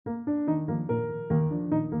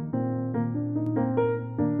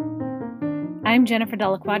I'm Jennifer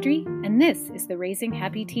Della Quadri, and this is the Raising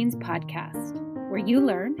Happy Teens podcast, where you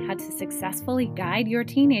learn how to successfully guide your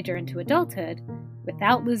teenager into adulthood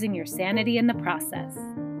without losing your sanity in the process.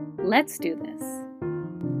 Let's do this.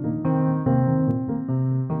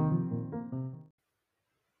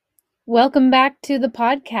 Welcome back to the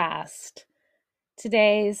podcast.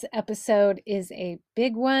 Today's episode is a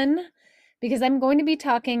big one because I'm going to be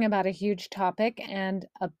talking about a huge topic and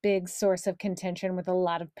a big source of contention with a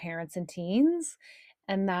lot of parents and teens,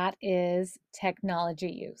 and that is technology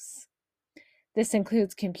use. This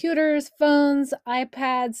includes computers, phones,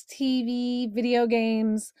 iPads, TV, video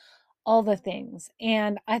games, all the things.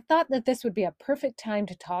 And I thought that this would be a perfect time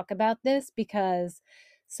to talk about this because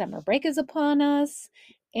summer break is upon us.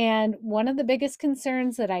 And one of the biggest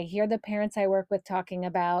concerns that I hear the parents I work with talking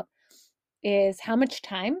about is how much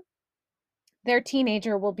time their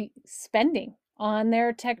teenager will be spending on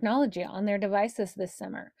their technology, on their devices this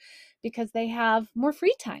summer, because they have more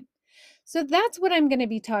free time. So that's what I'm going to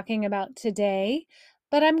be talking about today,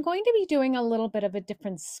 but I'm going to be doing a little bit of a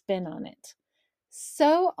different spin on it.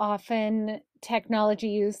 So often technology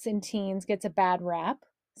use in teens gets a bad rap.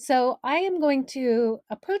 So I am going to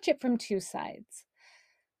approach it from two sides.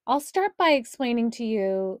 I'll start by explaining to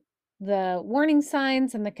you the warning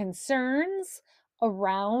signs and the concerns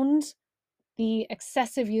around the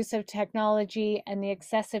excessive use of technology and the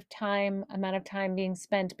excessive amount of time being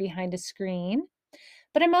spent behind a screen.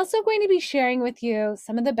 But I'm also going to be sharing with you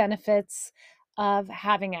some of the benefits of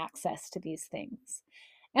having access to these things.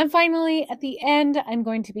 And finally, at the end, I'm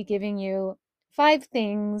going to be giving you 5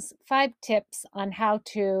 tips on how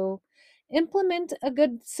to implement a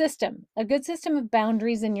good system of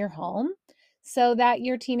boundaries in your home so that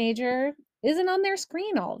your teenager isn't on their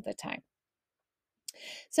screen all the time.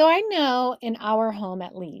 So I know in our home,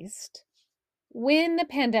 at least, when the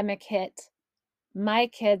pandemic hit, my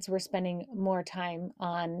kids were spending more time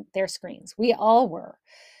on their screens. We all were,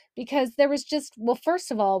 because there was first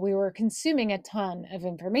of all, we were consuming a ton of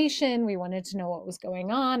information. We wanted to know what was going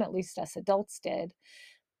on, at least us adults did.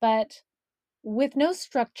 But with no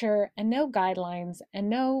structure and no guidelines and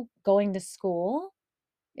no going to school,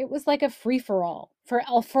 it was like a free-for-all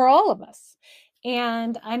for all of us.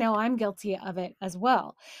 And I know I'm guilty of it as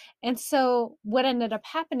well. And so what ended up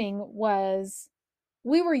happening was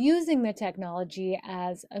we were using the technology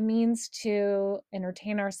as a means to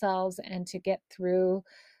entertain ourselves and to get through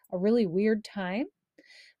a really weird time.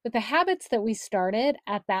 But the habits that we started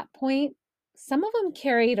at that point, some of them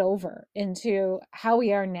carried over into how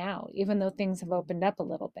we are now, even though things have opened up a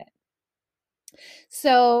little bit.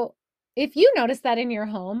 So if you notice that in your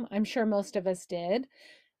home, I'm sure most of us did,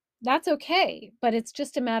 that's okay. But it's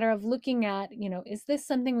just a matter of looking at, is this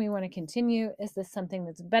something we want to continue? Is this something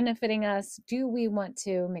that's benefiting us? Do we want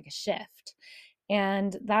to make a shift?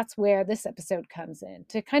 And that's where this episode comes in,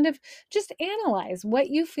 to kind of just analyze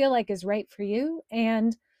what you feel like is right for you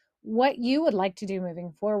and what you would like to do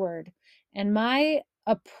moving forward. And my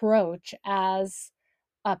approach as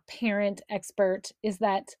a parent expert is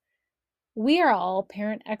that we are all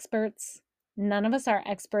parent experts. None of us are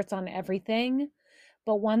experts on everything.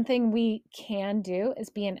 But one thing we can do is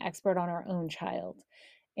be an expert on our own child.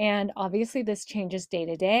 And obviously, this changes day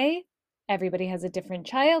to day. Everybody has a different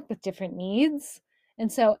child with different needs.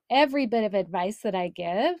 And so, every bit of advice that I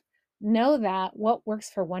give, know that what works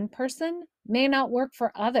for one person may not work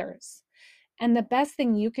for others. And the best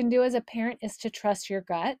thing you can do as a parent is to trust your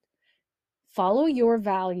gut, follow your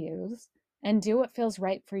values, and do what feels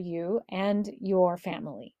right for you and your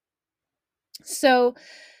family. So,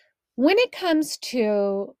 when it comes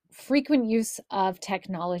to frequent use of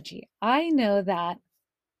technology, I know that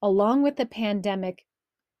along with the pandemic,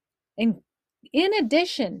 in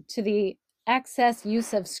addition to the excess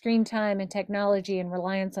use of screen time and technology and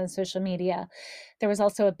reliance on social media, there was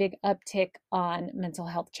also a big uptick on mental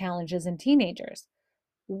health challenges in teenagers.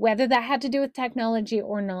 Whether that had to do with technology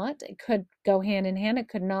or not, it could go hand in hand, it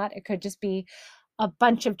could not, it could just be a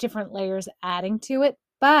bunch of different layers adding to it.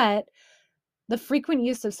 But the frequent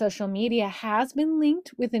use of social media has been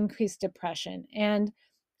linked with increased depression. And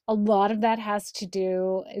a lot of that has to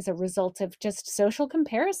do as a result of just social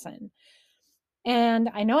comparison. And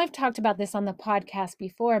I know I've talked about this on the podcast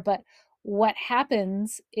before, but what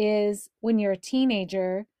happens is when you're a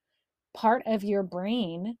teenager, part of your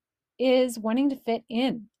brain is wanting to fit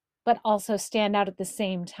in, but also stand out at the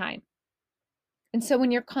same time. And so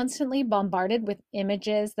when you're constantly bombarded with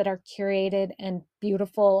images that are curated and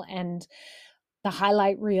beautiful and the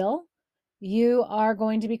highlight reel, you are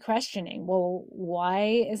going to be questioning, well,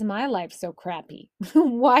 why is my life so crappy?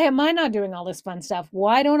 Why am I not doing all this fun stuff?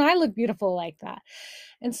 Why don't I look beautiful like that?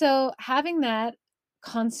 And so having that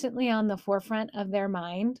constantly on the forefront of their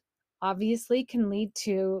mind obviously can lead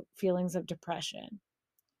to feelings of depression.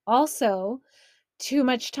 Also, too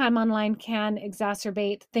much time online can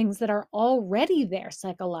exacerbate things that are already there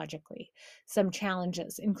psychologically, some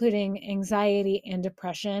challenges, including anxiety and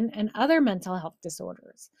depression and other mental health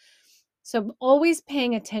disorders. So, always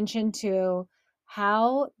paying attention to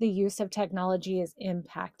how the use of technology is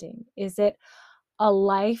impacting. Is it a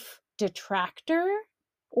life detractor,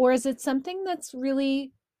 or is it something that's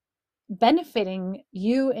really benefiting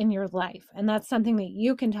you in your life? And that's something that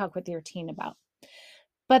you can talk with your teen about.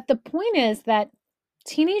 But the point is that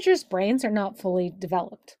teenagers' brains are not fully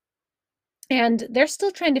developed. And they're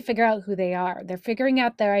still trying to figure out who they are. They're figuring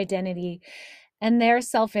out their identity, and their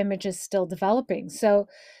self image is still developing. So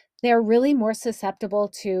they're really more susceptible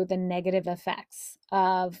to the negative effects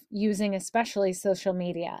of using, especially social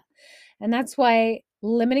media. And that's why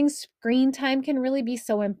limiting screen time can really be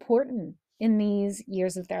so important in these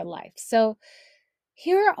years of their life. So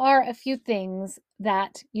here are a few things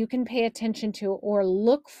that you can pay attention to or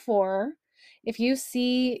look for if you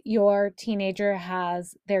see your teenager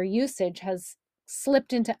their usage has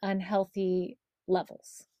slipped into unhealthy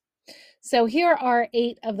levels. So here are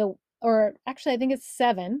 8 of the, or actually I think it's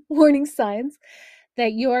 7 warning signs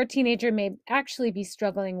that your teenager may actually be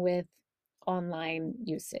struggling with online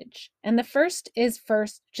usage. And the first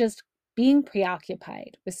just being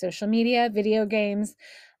preoccupied with social media, video games,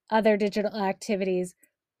 other digital activities,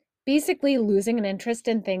 basically losing an interest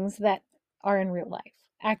in things that are in real life,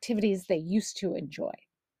 activities they used to enjoy.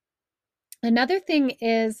 Another thing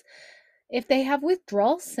is if they have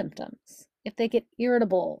withdrawal symptoms, if they get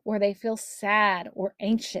irritable or they feel sad or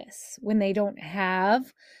anxious when they don't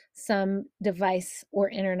have some device or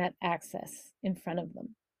internet access in front of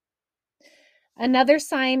them. Another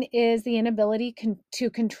sign is the inability to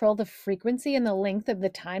control the frequency and the length of the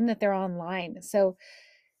time that they're online. So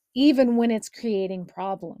even when it's creating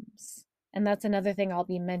problems. And that's another thing I'll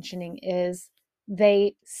be mentioning is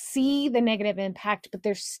they see the negative impact, but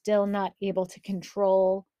they're still not able to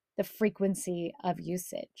control the frequency of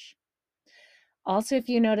usage. Also, if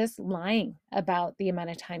you notice lying about the amount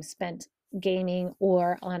of time spent gaming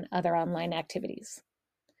or on other online activities,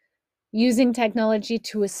 using technology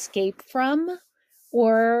to escape from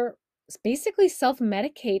or basically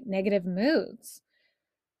self-medicate negative moods,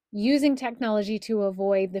 using technology to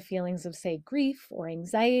avoid the feelings of, say, grief or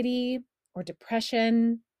anxiety or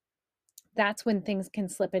depression, that's when things can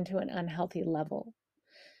slip into an unhealthy level.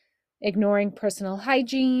 Ignoring personal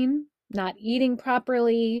hygiene, not eating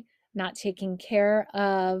properly, not taking care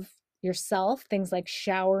of yourself, things like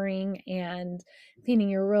showering and cleaning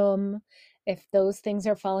your room. If those things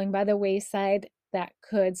are falling by the wayside, that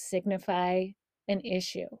could signify an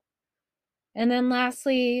issue. And then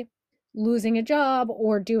lastly, losing a job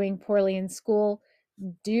or doing poorly in school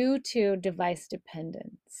due to device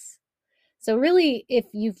dependence. So really, if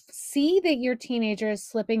you see that your teenager is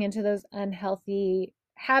slipping into those unhealthy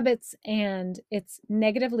habits and it's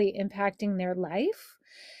negatively impacting their life,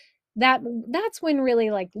 that's when really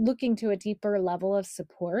like looking to a deeper level of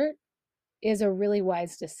support is a really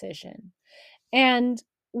wise decision. And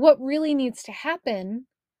what really needs to happen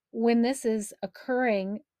when this is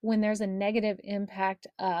occurring, when there's a negative impact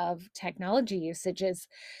of technology usage, is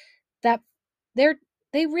that they're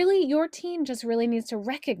they really your teen just really needs to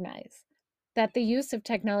recognize that the use of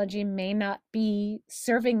technology may not be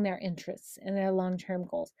serving their interests and their long-term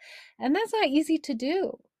goals. And that's not easy to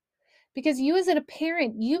do because you as a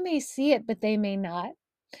parent, you may see it, but they may not.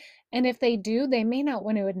 And if they do, they may not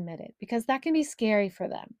want to admit it because that can be scary for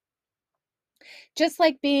them. Just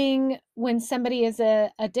like being when somebody is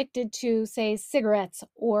addicted to, say, cigarettes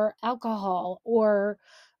or alcohol or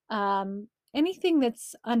anything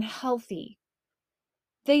that's unhealthy,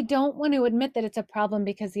 they don't want to admit that it's a problem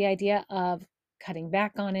because the idea of cutting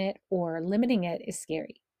back on it or limiting it is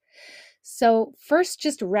scary. So, first,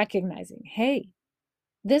 just recognizing, hey,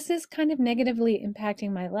 this is kind of negatively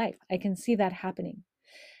impacting my life. I can see that happening.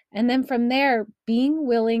 And then from there, being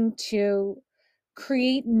willing to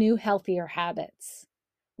create new, healthier habits,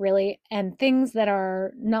 really, and things that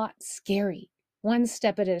are not scary, one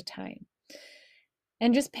step at a time.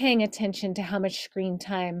 And just paying attention to how much screen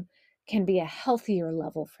time can be a healthier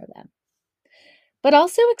level for them. But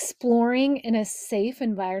also exploring in a safe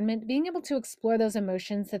environment, being able to explore those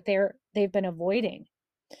emotions that they've been avoiding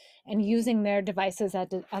and using their devices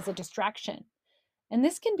as a distraction. And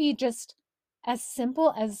this can be just as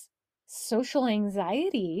simple as social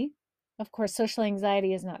anxiety. Of course, social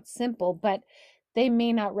anxiety is not simple, but they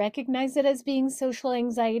may not recognize it as being social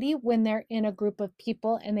anxiety when they're in a group of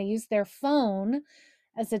people and they use their phone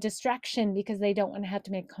as a distraction because they don't want to have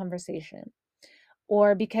to make conversation.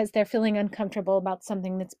 or because they're feeling uncomfortable about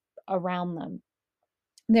something that's around them.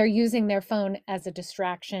 They're using their phone as a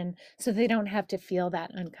distraction so they don't have to feel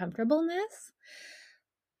that uncomfortableness.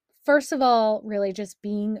 First of all, really just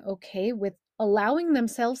being okay with allowing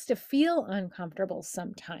themselves to feel uncomfortable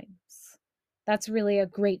sometimes. That's really a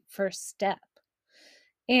great first step.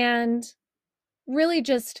 And really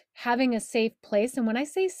just having a safe place. And when I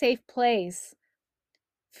say safe place,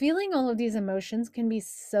 feeling all of these emotions can be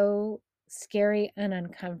so scary and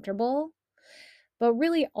uncomfortable, but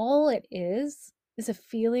really all it is a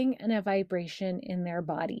feeling and a vibration in their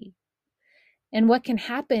body. And what can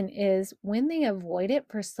happen is when they avoid it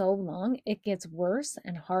for so long, it gets worse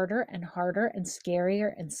and harder and harder and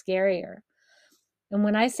scarier and scarier. And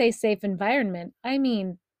when I say safe environment, I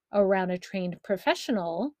mean around a trained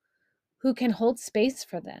professional who can hold space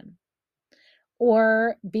for them,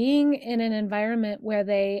 or being in an environment where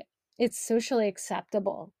it's socially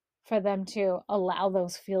acceptable for them to allow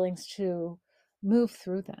those feelings to move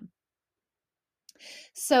through them.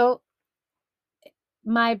 So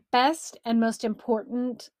my best and most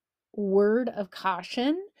important word of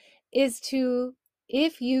caution is to,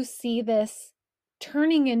 if you see this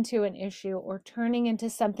turning into an issue or turning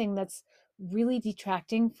into something that's really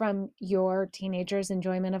detracting from your teenager's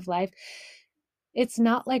enjoyment of life, it's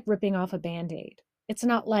not like ripping off a Band-Aid. It's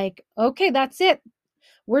not like, okay, that's it.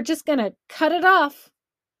 We're just going to cut it off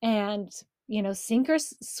and, sink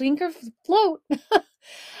or float.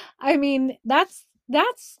 I mean, that's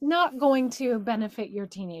not going to benefit your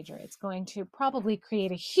teenager. It's going to probably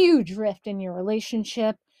create a huge rift in your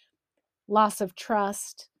relationship, loss of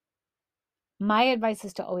trust. My advice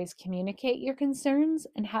is to always communicate your concerns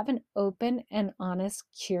and have an open and honest,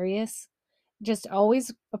 curious, just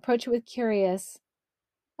always approach it with curious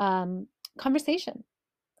conversation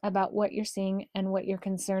about what you're seeing and what you're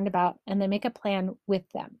concerned about, and then make a plan with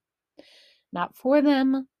them. Not for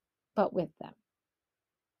them, but with them.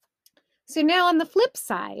 So now on the flip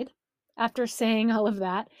side, after saying all of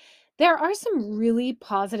that, there are some really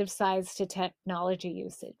positive sides to technology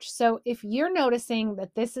usage. So if you're noticing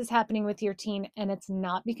that this is happening with your teen and it's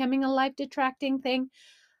not becoming a life detracting thing,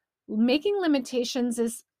 making limitations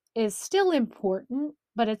is still important,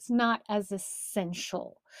 but it's not as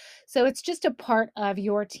essential. So it's just a part of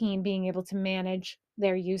your teen being able to manage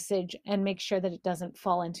their usage and make sure that it doesn't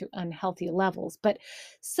fall into unhealthy levels. But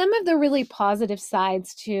some of the really positive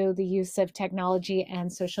sides to the use of technology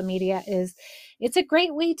and social media is it's a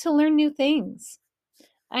great way to learn new things.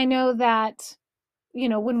 I know that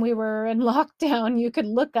when we were in lockdown, you could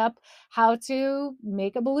look up how to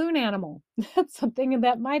make a balloon animal. That's something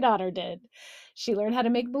that my daughter did. She learned how to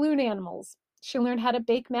make balloon animals. She learned how to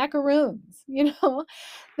bake macaroons.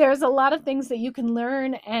 There's a lot of things that you can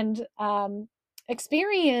learn and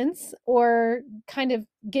experience, or kind of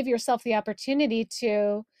give yourself the opportunity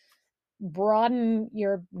to broaden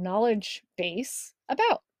your knowledge base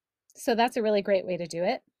about. So that's a really great way to do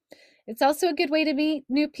it. It's also a good way to meet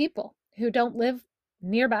new people who don't live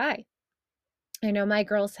nearby. I know my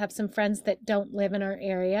girls have some friends that don't live in our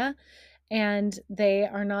area, and they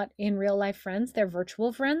are not in real life friends. They're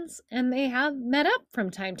virtual friends, and they have met up from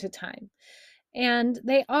time to time. And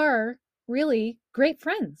they are really great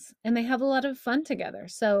friends, and they have a lot of fun together.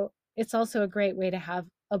 So it's also a great way to have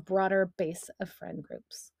a broader base of friend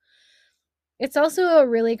groups. It's also a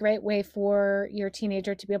really great way for your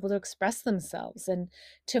teenager to be able to express themselves and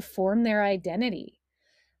to form their identity.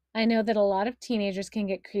 I know that a lot of teenagers can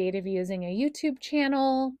get creative using a YouTube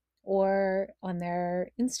channel or on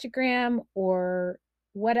their Instagram or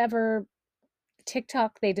whatever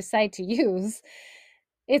TikTok they decide to use.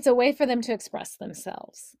 It's a way for them to express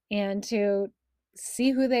themselves and to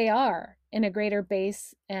see who they are in a greater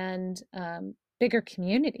base and bigger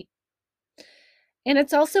community. And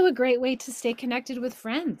it's also a great way to stay connected with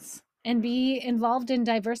friends and be involved in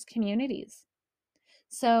diverse communities.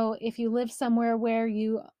 So if you live somewhere where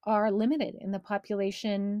you are limited in the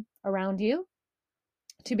population around you,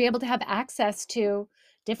 to be able to have access to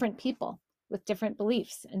different people with different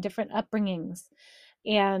beliefs and different upbringings,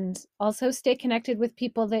 and also stay connected with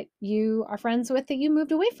people that you are friends with that you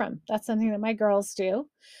moved away from. That's something that my girls do.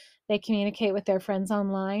 They communicate with their friends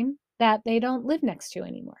online that they don't live next to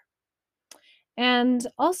anymore. And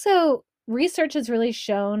also, research has really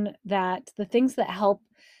shown that the things that help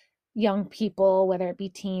young people, whether it be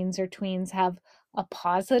teens or tweens, have a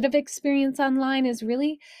positive experience online is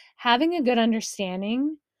really having a good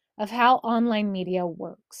understanding of how online media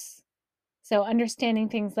works. So understanding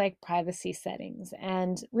things like privacy settings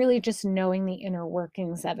and really just knowing the inner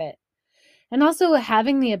workings of it. And also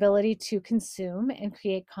having the ability to consume and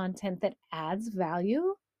create content that adds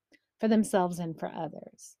value for themselves and for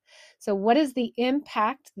others. So what is the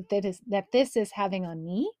impact that this is having on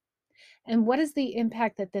me? And what is the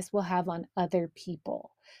impact that this will have on other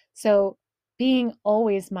people? So being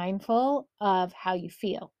always mindful of how you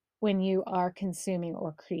feel when you are consuming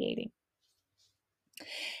or creating.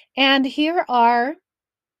 And here are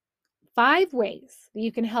 5 ways that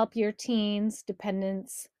you can help your teens'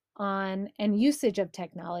 dependence on and usage of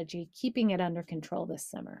technology, keeping it under control this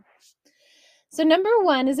summer. So number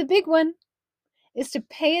 1 is a big one, is to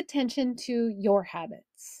pay attention to your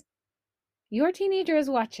habits. Your teenager is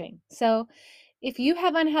watching. So if you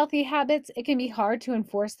have unhealthy habits, it can be hard to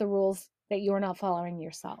enforce the rules that you're not following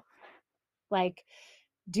yourself. Like,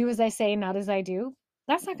 do as I say, not as I do.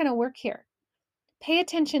 That's not going to work here. Pay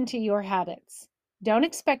attention to your habits. Don't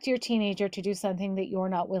expect your teenager to do something that you're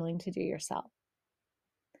not willing to do yourself.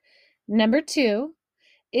 Number 2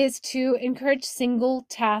 is to encourage single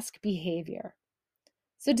task behavior.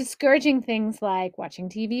 So discouraging things like watching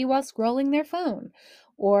TV while scrolling their phone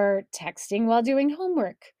or texting while doing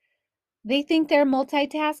homework. They think they're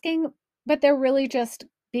multitasking, but they're really just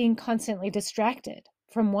being constantly distracted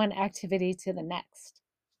from one activity to the next.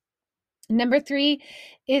 Number 3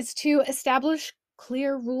 is to establish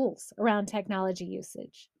clear rules around technology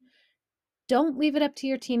usage. Don't leave it up to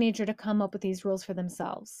your teenager to come up with these rules for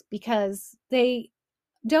themselves because they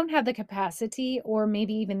don't have the capacity or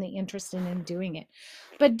maybe even the interest in doing it,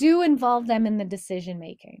 but do involve them in the decision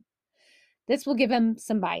making. This will give them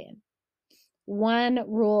some buy-in. One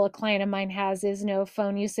rule a client of mine has is no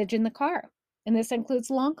phone usage in the car, and this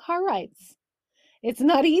includes long car rides. It's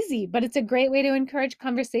not easy, but it's a great way to encourage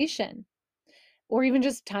conversation or even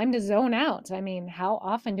just time to zone out. I mean, how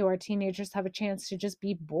often do our teenagers have a chance to just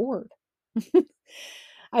be bored?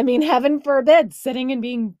 I mean, heaven forbid, sitting and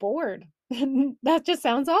being bored. That just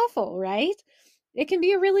sounds awful, right? It can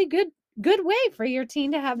be a really good way for your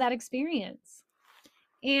teen to have that experience.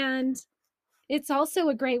 And it's also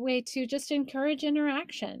a great way to just encourage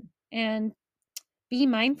interaction and be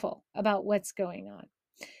mindful about what's going on.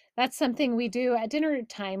 That's something we do at dinner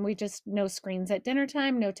time. We just no screens at dinner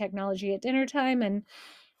time, no technology at dinner time, and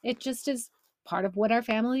it just is part of what our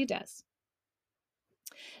family does.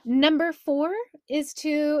 Number 4 is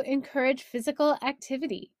to encourage physical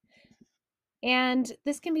activity. And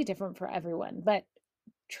this can be different for everyone, but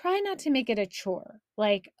try not to make it a chore.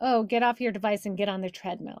 Like, oh, get off your device and get on the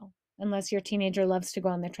treadmill. Unless your teenager loves to go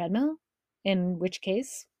on the treadmill, in which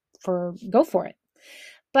case, go for it.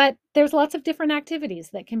 But there's lots of different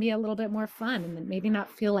activities that can be a little bit more fun and maybe not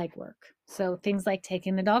feel like work. So things like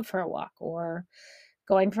taking the dog for a walk or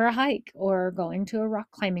going for a hike or going to a rock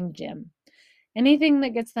climbing gym. Anything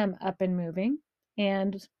that gets them up and moving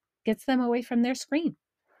and gets them away from their screen.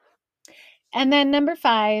 And then number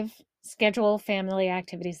 5, schedule family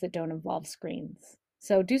activities that don't involve screens.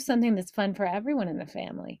 So do something that's fun for everyone in the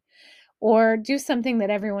family, or do something that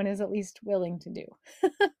everyone is at least willing to do.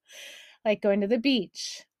 Like going to the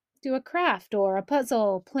beach, do a craft or a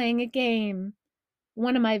puzzle, playing a game.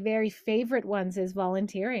 One of my very favorite ones is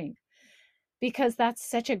volunteering, because that's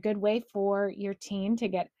such a good way for your teen to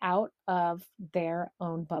get out of their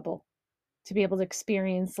own bubble, to be able to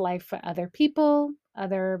experience life for other people,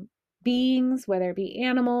 other beings, whether it be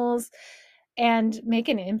animals, and make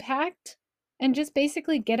an impact and just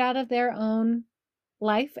basically get out of their own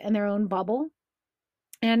life and their own bubble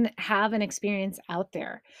and have an experience out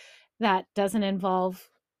there that doesn't involve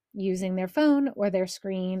using their phone or their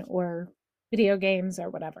screen or video games or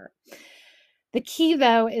whatever. The key,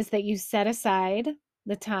 though, is that you set aside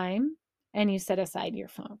the time and you set aside your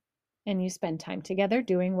phone and you spend time together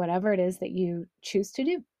doing whatever it is that you choose to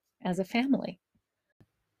do as a family.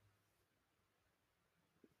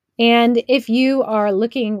 And if you are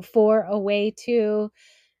looking for a way to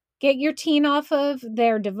get your teen off of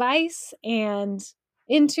their device and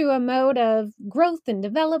into a mode of growth and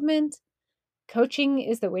development, coaching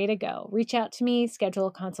is the way to go. Reach out to me, schedule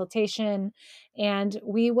a consultation, and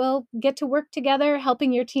we will get to work together,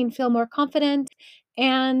 helping your teen feel more confident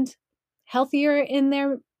and healthier in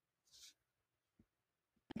their.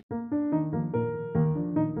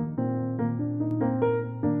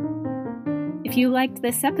 If you liked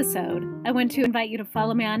this episode, I want to invite you to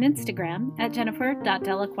follow me on Instagram at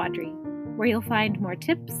jennifer.delaquadri, where you'll find more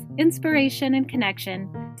tips, inspiration, and connection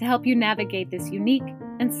to help you navigate this unique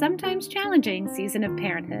and sometimes challenging season of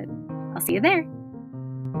parenthood. I'll see you there.